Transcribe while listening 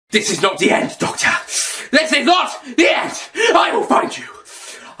This is not the end, Doctor. This is not the end. I will find you.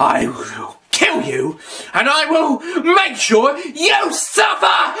 I will kill you. And I will make sure you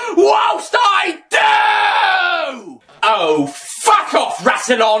suffer whilst I do. Oh, fuck off,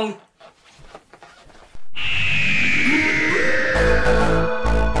 Rassilon.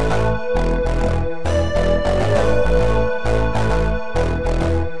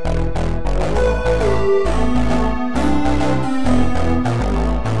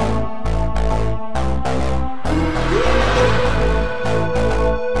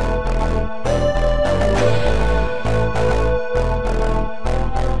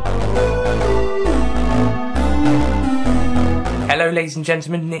 Hello ladies and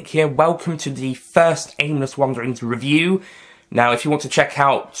gentlemen, Nick here. Welcome to the first Aimless Wanderings review. Now if you want to check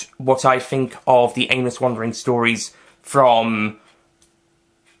out what I think of the Aimless Wanderings stories from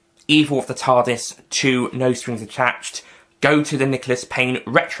Evil of the TARDIS to No Strings Attached, go to the Nicholas Payne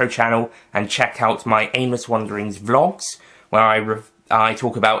Retro channel and check out my Aimless Wanderings vlogs, where I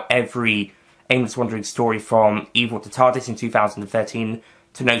talk about every Aimless Wanderings story from Evil of the TARDIS in 2013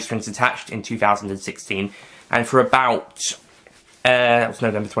 to No Strings Attached in 2016. And for about that was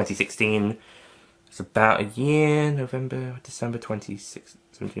November 2016. It's about a year. November, December 2016,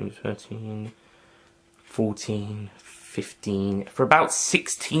 17, 13, 14, 15. For about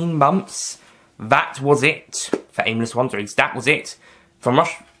 16 months, that was it for Aimless Wanderings. That was it. From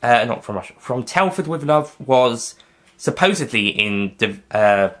Telford with Love was supposedly in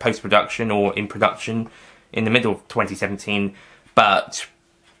post-production or in production in the middle of 2017, but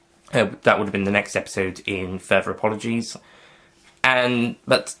that would have been the next episode in Further Apologies.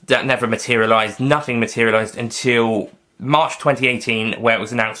 But that never materialised. Nothing materialised until March 2018, where it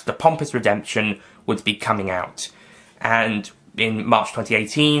was announced the Pompous Redemption would be coming out. And in March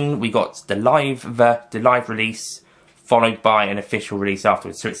 2018, we got the live release, followed by an official release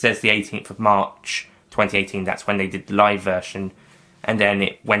afterwards. So it says the 18th of March 2018. That's when they did the live version, and then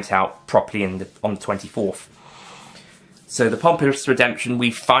it went out properly on the 24th. So the Pompous Redemption,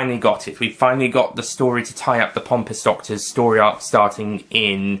 we finally got it. We finally got the story to tie up the Pompous Doctor's story arc, starting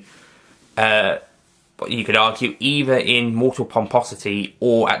in, what you could argue, either in Mortal Pomposity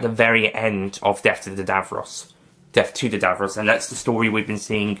or at the very end of Death to the Davros. And that's the story we've been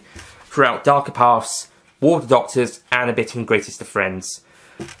seeing throughout Darker Paths, War of the Doctors, and a bit in Greatest of Friends.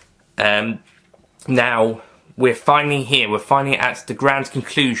 Now, we're finally here. We're finally at the grand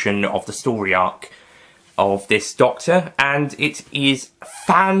conclusion of the story arc of this Doctor, and it is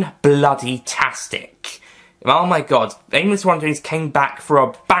fan-bloody-tastic. Oh my god, Aimless Wanderings came back for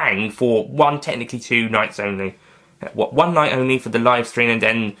a bang for technically 2 nights only. One night only for the live stream and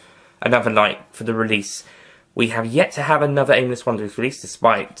then another night for the release. We have yet to have another Aimless Wanderings release,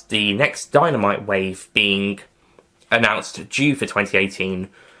 despite the next Dynamite wave being announced due for 2018.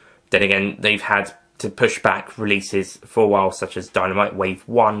 Then again, they've had to push back releases for a while, such as Dynamite Wave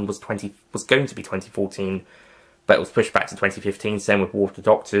 1 was going to be 2014, but it was pushed back to 2015, same with War of the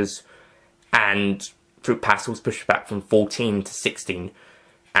Doctors, and Fruit Pastel was pushed back from 14 to 16,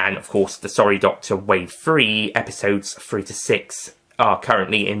 and of course the Sorry Doctor Wave 3, episodes 3 to 6 are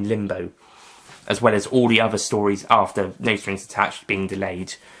currently in limbo, as well as all the other stories after No Strings Attached being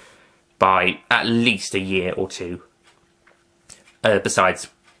delayed by at least a year or two, besides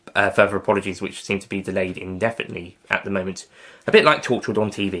Further Apologies, which seem to be delayed indefinitely at the moment. A bit like Tortured on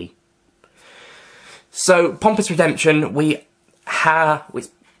TV. So, Pompous Redemption, we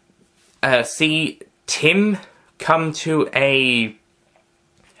see Tim come to a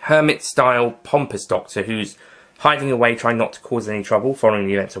hermit-style Pompous Doctor who's hiding away, trying not to cause any trouble, following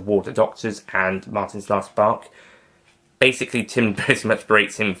the events of War of the Doctors and Martin's Last Spark. Basically, Tim pretty much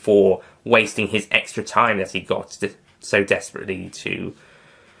berates him for wasting his extra time that he got so desperately to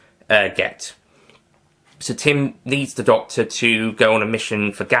get. So Tim needs the Doctor to go on a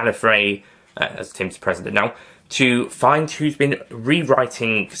mission for Gallifrey, as Tim's president now, to find who's been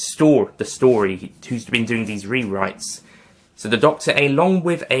rewriting the story, who's been doing these rewrites. So the Doctor, along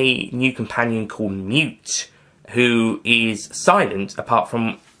with a new companion called Mute, who is silent, apart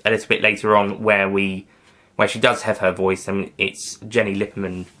from a little bit later on where she does have her voice, and it's Jenny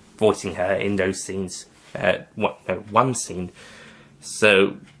Lipperman voicing her in those scenes. One scene.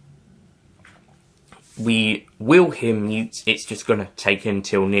 So we will hear Mute. It's just going to take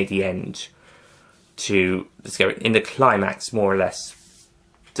until near the end to, let's go in the climax, more or less.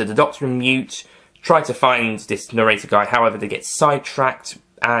 So the Doctor and Mute try to find this narrator guy, however they get sidetracked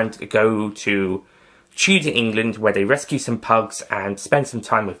and go to Tudor England, where they rescue some pugs and spend some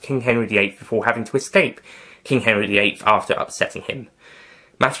time with King Henry VIII before having to escape King Henry VIII after upsetting him.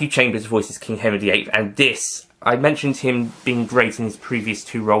 Matthew Chambers voices King Henry VIII, and this, I mentioned him being great in his previous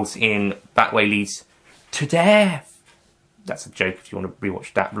 2 roles in That Way Leads to Death. That's a joke if you want to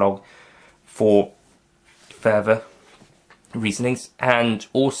rewatch that vlog for further reasonings. And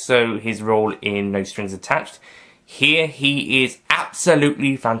also his role in No Strings Attached. Here he is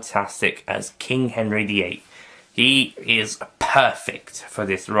absolutely fantastic as King Henry VIII. He is perfect for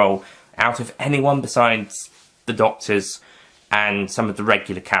this role. Out of anyone besides the Doctors and some of the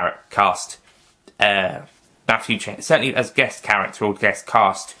regular cast, Matthew Chambers, certainly as guest character or guest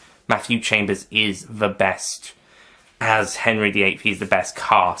cast, Matthew Chambers is the best. As Henry VIII, he's the best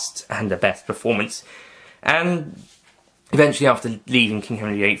cast and the best performance. And eventually, after leaving King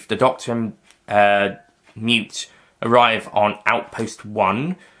Henry VIII, the Doctor and Mute arrive on Outpost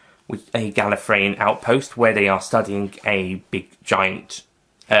 1, with a Gallifreyan outpost, where they are studying a big, giant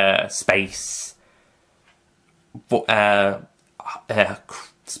space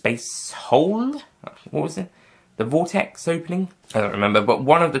hole? What was it? The vortex opening? I don't remember, but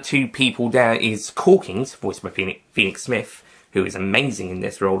one of the 2 people there is Corkins, voiced by Phoenix Smith, who is amazing in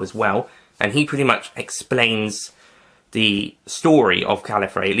this role as well, and he pretty much explains the story of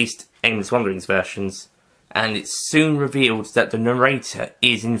Gallifrey, at least Aimless Wanderings versions, and it's soon revealed that the narrator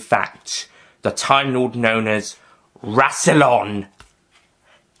is in fact the Time Lord known as Rassilon.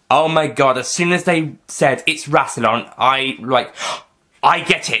 Oh my god, as soon as they said it's Rassilon, I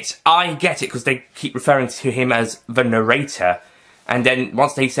get it, because they keep referring to him as the narrator. And then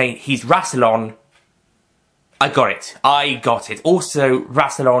once they say he's Rassilon, I got it. Also,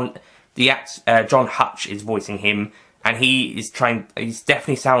 Rassilon, John Hutch is voicing him, and he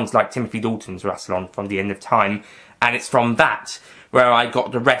definitely sounds like Timothy Dalton's Rassilon from The End of Time. And it's from that where I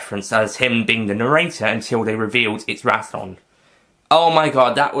got the reference as him being the narrator until they revealed it's Rassilon. Oh my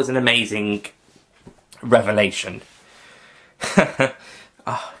god, that was an amazing revelation.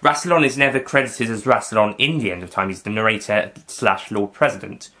 Rassilon is never credited as Rassilon in The End of Time. He's the narrator / Lord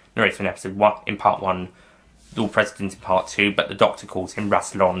President. Narrator in episode 1, in part 1, Lord President in part 2, but the Doctor calls him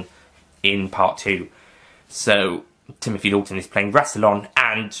Rassilon in part 2. So Timothy Dalton is playing Rassilon,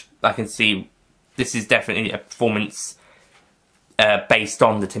 and I can see this is definitely a performance based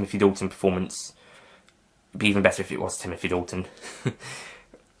on the Timothy Dalton performance. It'd be even better if it was Timothy Dalton.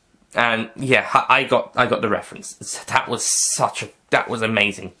 And yeah, I got the reference. That was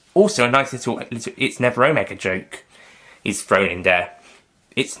amazing. Also, a nice little It's Never Omega joke is thrown in there.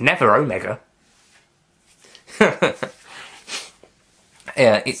 It's never Omega. Yeah,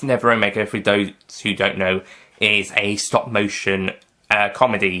 It's Never Omega, for those who don't know, is a stop-motion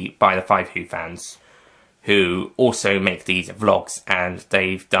comedy by the Five Who fans, who also make these vlogs, and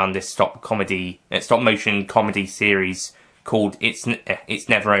they've done this stop-motion comedy series called It's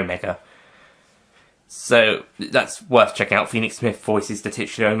Never Omega. So that's worth checking out. Phoenix Smith voices the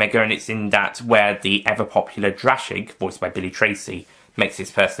titular Omega, and it's in that where the ever-popular Drashig, voiced by Billy Tracy, makes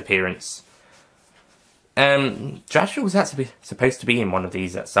his first appearance. Drashig was actually supposed to be in one of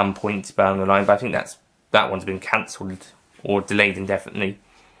these at some point down the line, but I think that one's been cancelled or delayed indefinitely.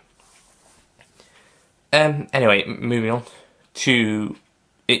 Anyway, moving on to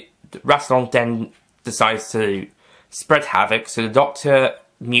it. Rassilon then decides to spread havoc, so the Doctor,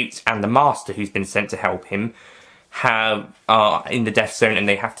 Mute, and the Master, who's been sent to help him, are in the death zone, and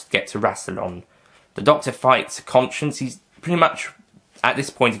they have to get to Rassilon. The Doctor fights Conscience. He's pretty much, at this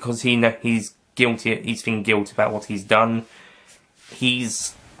point, because he's guilty, he's feeling guilty about what he's done.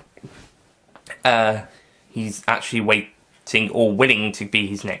 He's actually waiting or willing to be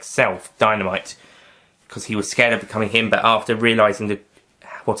his next self, Dynamite, because he was scared of becoming him, but after realising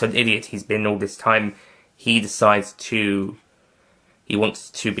what an idiot he's been all this time, he decides he wants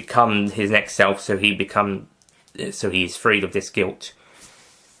to become his next self, so he is freed of this guilt.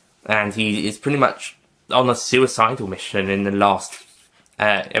 And he is pretty much on a suicidal mission in the last,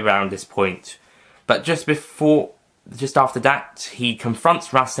 around this point. But just after that, he confronts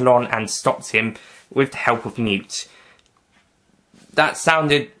Rassilon and stops him with the help of Mute. That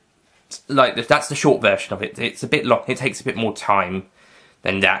sounded like, that's the short version of it. It's a bit long, it takes a bit more time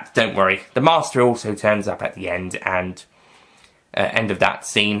than that, don't worry. The Master also turns up at the end of that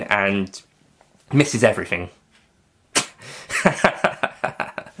scene and misses everything.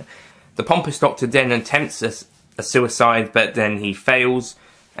 The Pompous Doctor then attempts a suicide, but then he fails,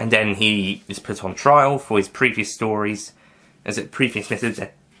 and then he is put on trial for his previous stories, as it previously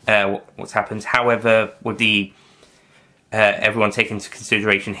what's happened. However, with the everyone taking into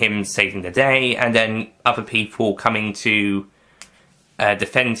consideration him saving the day, and then other people coming to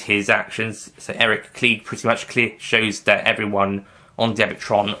defend his actions. So Eric Klieg pretty much shows that everyone on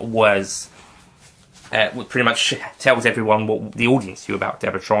Debitron was pretty much tells everyone what the audience knew about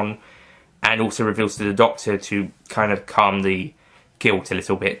Devatron, and also reveals to the Doctor to kind of calm the guilt a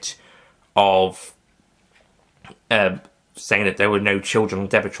little bit of saying that there were no children on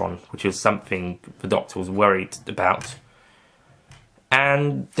Devatron, which was something the Doctor was worried about.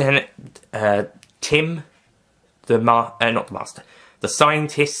 And then Tim, the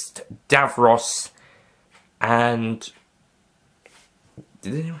scientist, Davros, and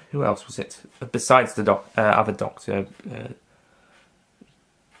who else was it? Besides the other Doctor.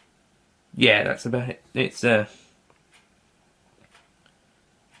 Yeah, that's about it. It's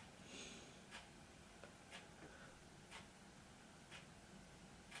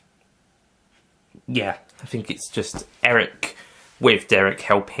yeah, I think it's just Eric, with Derek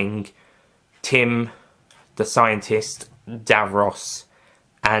helping Tim, the scientist, Davros,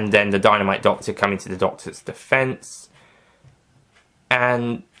 and then the Dynamite Doctor coming to the Doctor's defense.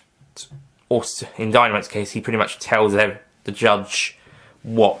 And also, in Dynamite's case, he pretty much tells the judge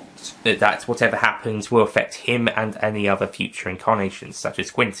that whatever happens will affect him and any other future incarnations, such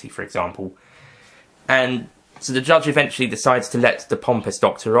as Quincy, for example. And so the judge eventually decides to let the Pompous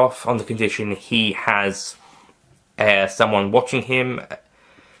Doctor off on the condition he has someone watching him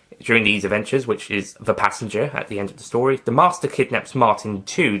during these adventures, which is the passenger at the end of the story. The Master kidnaps Martin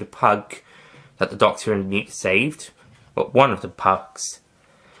too, the pug that the Doctor and Newt saved, but one of the pugs,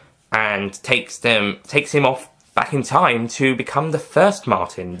 and takes him off back in time to become the first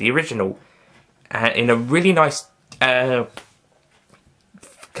Martin, the original, in a really nice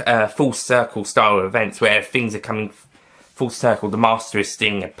full circle style of events where things are coming full circle. The Master is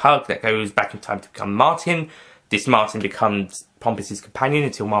stinging a pug that goes back in time to become Martin. This Martin becomes Pompous's companion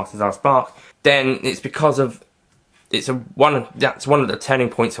until Martin's last bark. Then it's because of that's one of the turning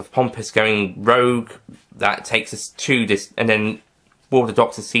points of Pompous going rogue that takes us to this, and then while the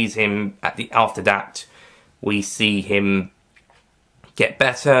Doctor sees him after that, we see him get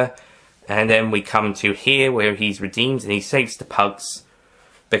better, and then we come to here where he's redeemed and he saves the pugs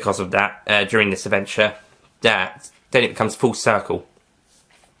because of that during this adventure. Then it becomes full circle.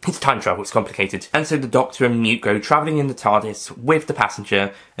 It's time travel, it's complicated. And so the Doctor and Newt go travelling in the TARDIS with the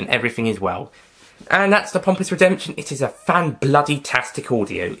passenger, and everything is well. And that's the Pompous Redemption. It is a fan-bloody-tastic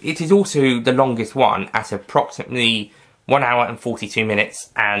audio. It is also the longest one at approximately 1 hour and 42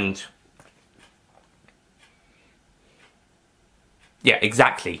 minutes, and yeah,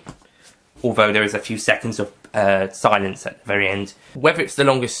 exactly. Although there is a few seconds of silence at the very end. Whether it's the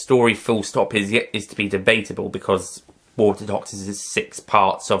longest story full stop is to be debatable, because War of the Doctors is 6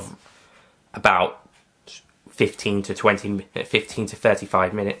 parts of about 15 to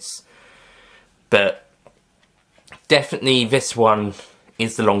 35 minutes. But definitely this one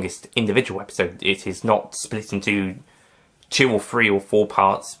is the longest individual episode. It is not split into 2 or 3 or 4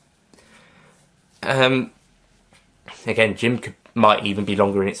 parts. Again, Jim might even be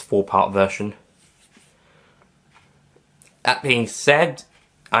longer in its 4-part version. That being said,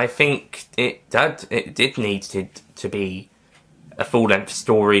 I think it did need to be a full-length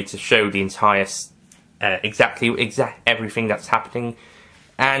story to show the entire exactly everything that's happening,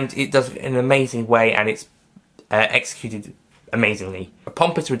 and it does it in an amazing way, and it's executed amazingly.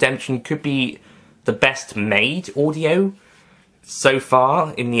 Pompous Redemption could be the best made audio so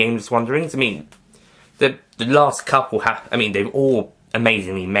far in the Aimless Wanderings. I mean, the last couple have, I mean, they've all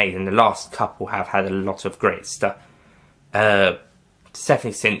amazingly made, and the last couple have had a lot of great stuff.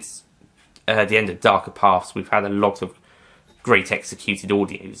 Definitely since the end of Darker Paths, we've had a lot of great executed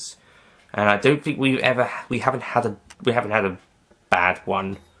audios, and I don't think we haven't had a bad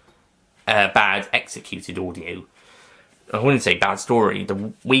one, bad executed audio. I wouldn't say bad story.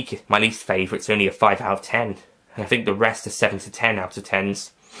 My least favourite's only a 5 out of 10. And I think the rest are 7 to 10 out of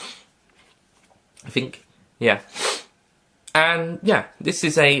 10s. I think, yeah. And yeah, this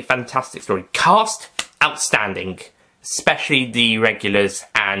is a fantastic story. Cast, outstanding. Especially the regulars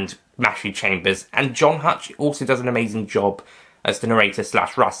and Matthew Chambers. And John Hutch also does an amazing job as the narrator /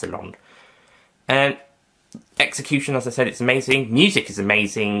 Rassilon. And execution, as I said, it's amazing. Music is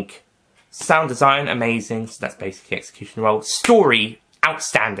amazing. Sound design, amazing. So that's basically execution role. Story,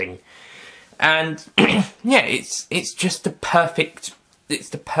 outstanding. And yeah, it's just the perfect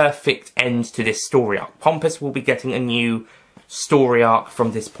end to this story arc. Pompous will be getting a new story arc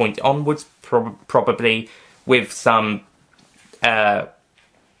from this point onwards, probably with some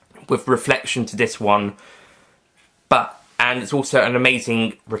with reflection to this one, and it's also an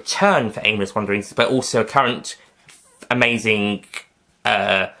amazing return for Aimless Wanderings, but also a current amazing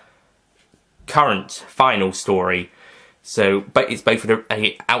current final story. So, but it's both an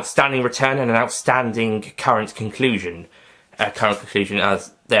outstanding return and an outstanding current conclusion. current conclusion,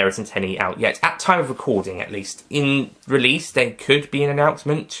 as there isn't any out yet. At time of recording, at least. In release, there could be an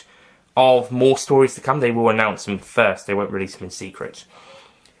announcement of more stories to come. They will announce them first. They won't release them in secret.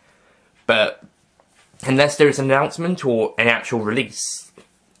 But unless there is an announcement or an actual release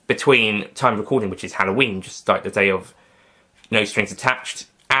between time of recording, which is Halloween, just like the day of No Strings Attached,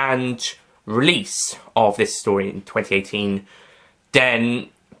 and release of this story in 2018, then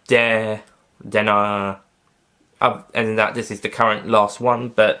and that this is the current last one.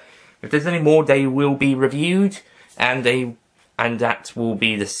 But if there's any more, they will be reviewed, and that will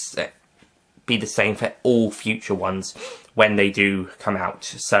be the same for all future ones when they do come out.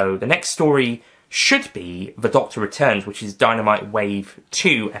 So the next story should be The Doctor Returns, which is Dynamite Wave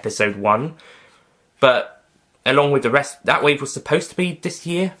 2, Episode 1. But along with the rest, that wave was supposed to be this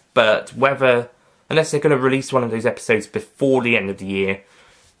year, but unless they're going to release one of those episodes before the end of the year,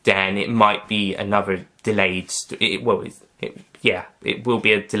 then it might be another delayed... it will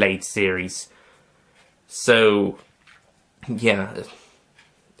be a delayed series. So, yeah.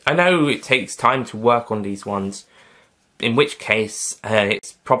 I know it takes time to work on these ones, in which case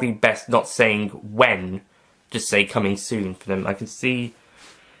it's probably best not saying when, just say coming soon for them. I can see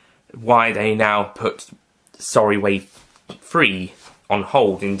why they now put Sorry Wave 3 on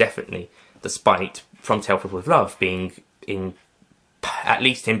hold indefinitely, despite From Tale Filled with Love being at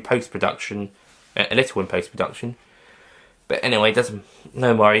least in post-production, a little in post-production. But anyway,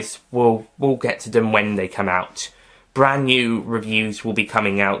 no worries, we'll get to them when they come out. Brand new reviews will be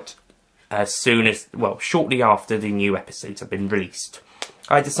coming out as soon as, well, shortly after the new episodes have been released.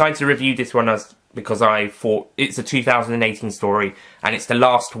 I decided to review this one because I thought it's a 2018 story and it's the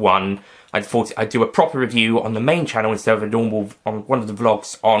last one. I thought I'd do a proper review on the main channel instead of a normal, on one of the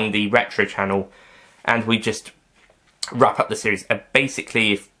vlogs on the retro channel, and we just wrap up the series.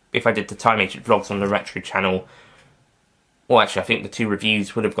 Basically, if I did the Time Agent vlogs on the retro channel, well, actually, I think the 2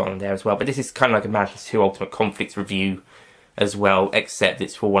 reviews would have gone on there as well. But this is kind of like a Madness 2 Ultimate Conflict review as well, except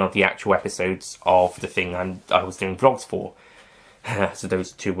it's for one of the actual episodes of the thing I was doing vlogs for. So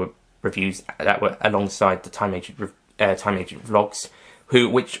those 2 were reviews that were alongside the Time Agent vlogs,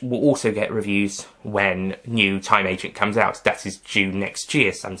 which will also get reviews when new Time Agent comes out. That is due next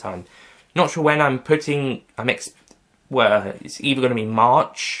year sometime. Not sure when well, it's either going to be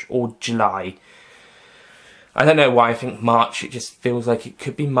March or July. I don't know why I think March. It just feels like it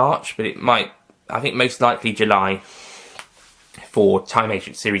could be March, but it might. I think most likely July for Time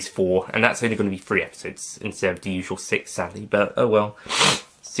Agent Series 4, and that's only going to be 3 episodes instead of the usual 6, sadly. But oh well,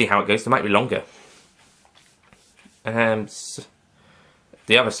 see how it goes. They might be longer. So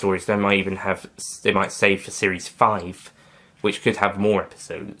the other stories they might save for Series 5, which could have more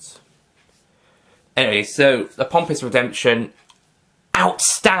episodes. Anyway, so the Pompous Redemption,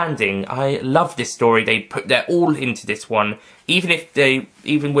 outstanding. I love this story. They put their all into this one,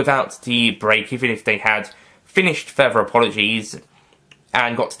 even without the break, even if they had finished Further Apologies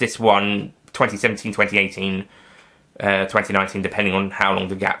and got to this one 2017, 2018, 2019, depending on how long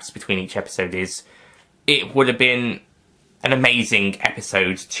the gaps between each episode is. It would have been an amazing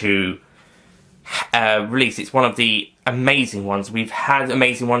episode to release. It's one of the amazing ones. We've had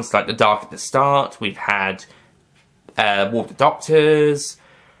amazing ones like The Dark at the Start, we've had War of the Doctors,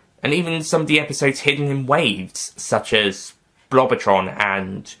 and even some of the episodes hidden in waves, such as Blobotron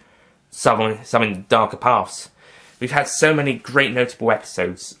and some in the Darker Paths. We've had so many great notable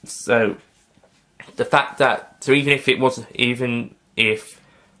episodes. So the fact that, even if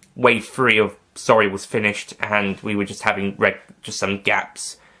Wave 3 of Sorry was finished and we were just having just some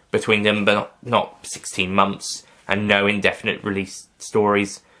gaps between them, but not 16 months and no indefinite release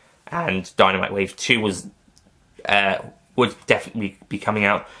stories, and Dynamite Wave 2 would definitely be coming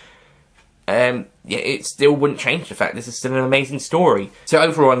out. Yeah, it still wouldn't change the fact this is still an amazing story. So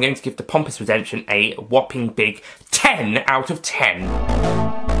overall, I'm going to give the Pompous Redemption a whopping big 10 out of 10.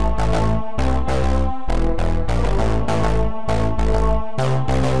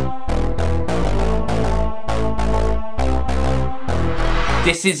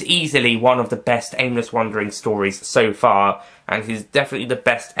 This is easily one of the best Aimless Wanderings stories so far, and it is definitely the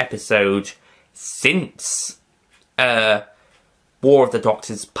best episode since War of the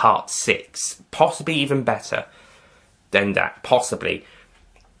Doctors Part 6. Possibly even better than that, possibly.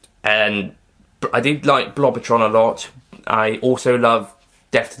 And I did like Blobotron a lot. I also love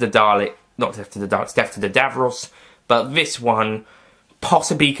Death to the Dalek, not Death to the Daleks, Death to the Davros, but this one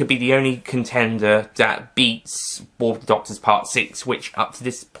possibly could be the only contender that beats War of the Doctors Part 6, which up to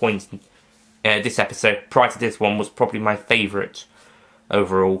this point, this episode, prior to this one, was probably my favourite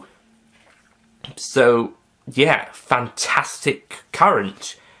overall. So, yeah, fantastic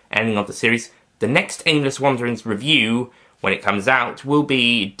current ending of the series. The next Aimless Wanderings review when it comes out, will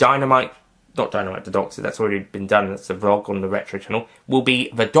be not Dynamite the Doctor, that's already been done, that's a vlog on the Retro channel, will be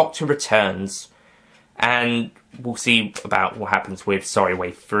The Doctor Returns. And we'll see about what happens with Sorry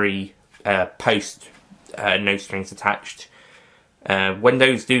Wave 3 post No Strings Attached. When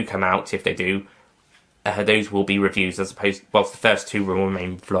those do come out, if they do, those will be reviews as opposed, whilst the first two will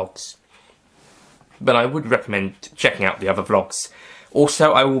remain vlogs. But I would recommend checking out the other vlogs.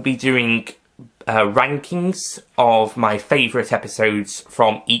 Also, I will be doing rankings of my favourite episodes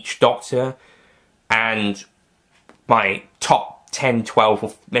from each Doctor, and my top 10, 12,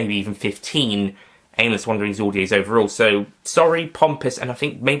 or maybe even 15 Aimless Wanderings audios overall. So, Sorry, Pompous, and I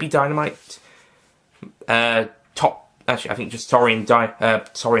think maybe Dynamite. Actually, I think just Sorry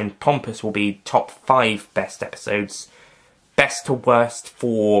and Pompous will be top 5 best episodes. Best to worst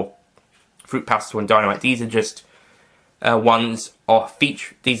for Fruit Pastel and Dynamite. These are just ones off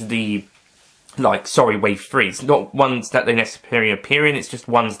feature. These are the Sorry Wave 3s, not ones that they necessarily appear in. It's just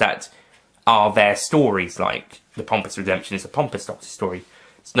ones that are their stories. Like the Pompous Redemption is a Pompous Doctor story.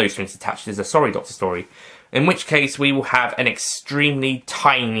 It's No Strings Attached is a Sorry Doctor story. In which case we will have an extremely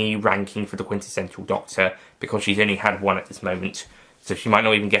tiny ranking for the quintessential Doctor, because she's only had one at this moment. So she might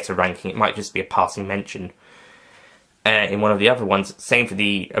not even get a ranking. It might just be a passing mention in one of the other ones. Same for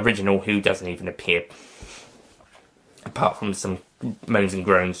the original, who doesn't even appear, apart from some moans and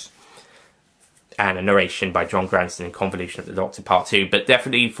groans and a narration by John Granson in Convolution of the Doctor Part 2. But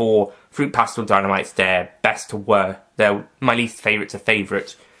definitely for Fruit Pastel Dynamites, they're best to worst. They're my least favourite to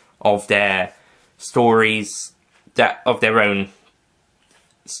favourite of their stories, of their own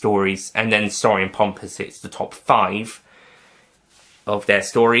stories. And then Sorry and Pompous, it's the top 5 of their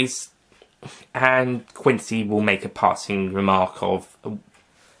stories. And Quincy will make a passing remark of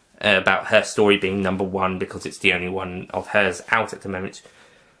about her story being number 1, because it's the only one of hers out at the moment.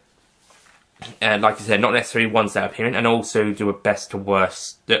 Like I said, not necessarily ones that are appearing, and also do a best to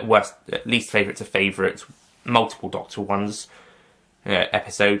worst, least favourite to favourite, multiple Doctor ones,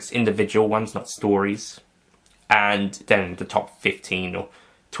 episodes, individual ones, not stories, and then the top 15 or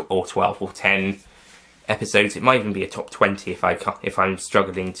 12 or 10 episodes. It might even be a top 20 if I'm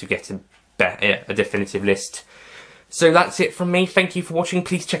struggling to get a definitive list. So that's it from me. Thank you for watching.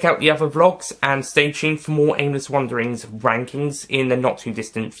 Please check out the other vlogs and stay tuned for more Aimless Wanderings rankings in the not too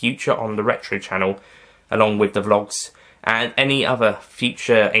distant future on the Retro channel, along with the vlogs and any other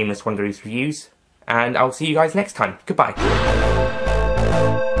future Aimless Wanderings reviews. And I'll see you guys next time. Goodbye.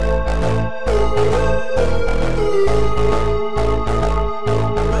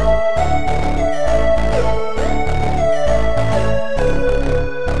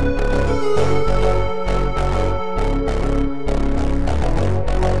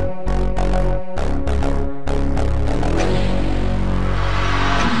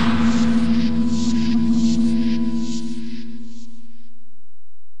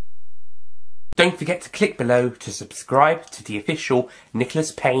 Don't forget to click below to subscribe to the official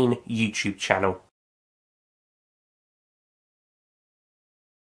Nicholas Payne YouTube channel.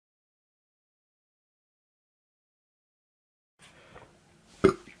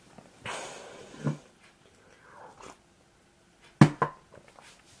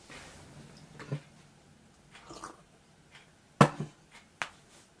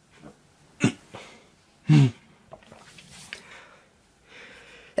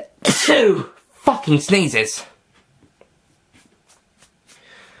 Two fucking sneezes.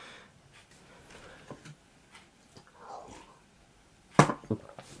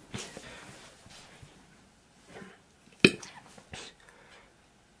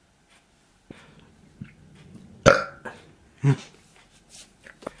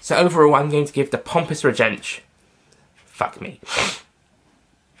 So overall, I'm going to give the Pompous Redemption. Fuck me.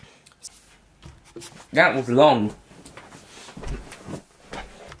 That was long.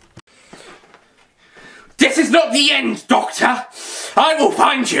 This is not the end, Doctor! I will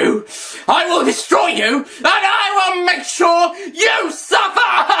find you, I will destroy you, and I will make sure you suffer!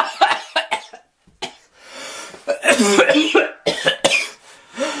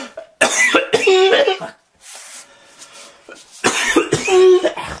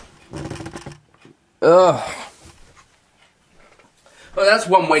 Ugh. Well, that's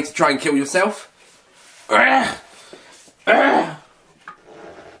one way to try and kill yourself.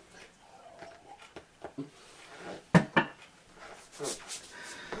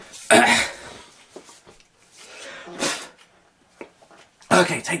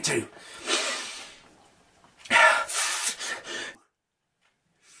 Okay, take 2.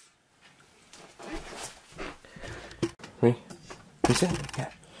 Ready? Is it? Yeah.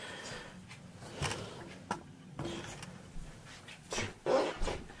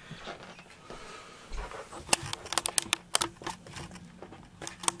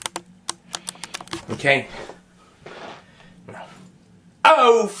 Okay.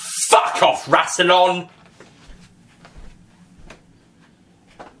 Oh, fuck off, Rassilon!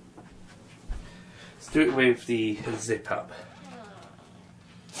 Let's do it with the zip up.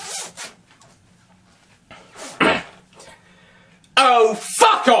 Oh,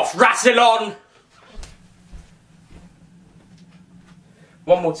 fuck off, Rassilon!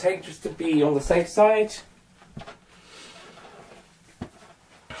 One more take just to be on the safe side.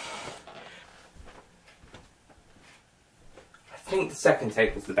 I think the second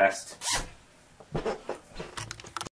take was the best.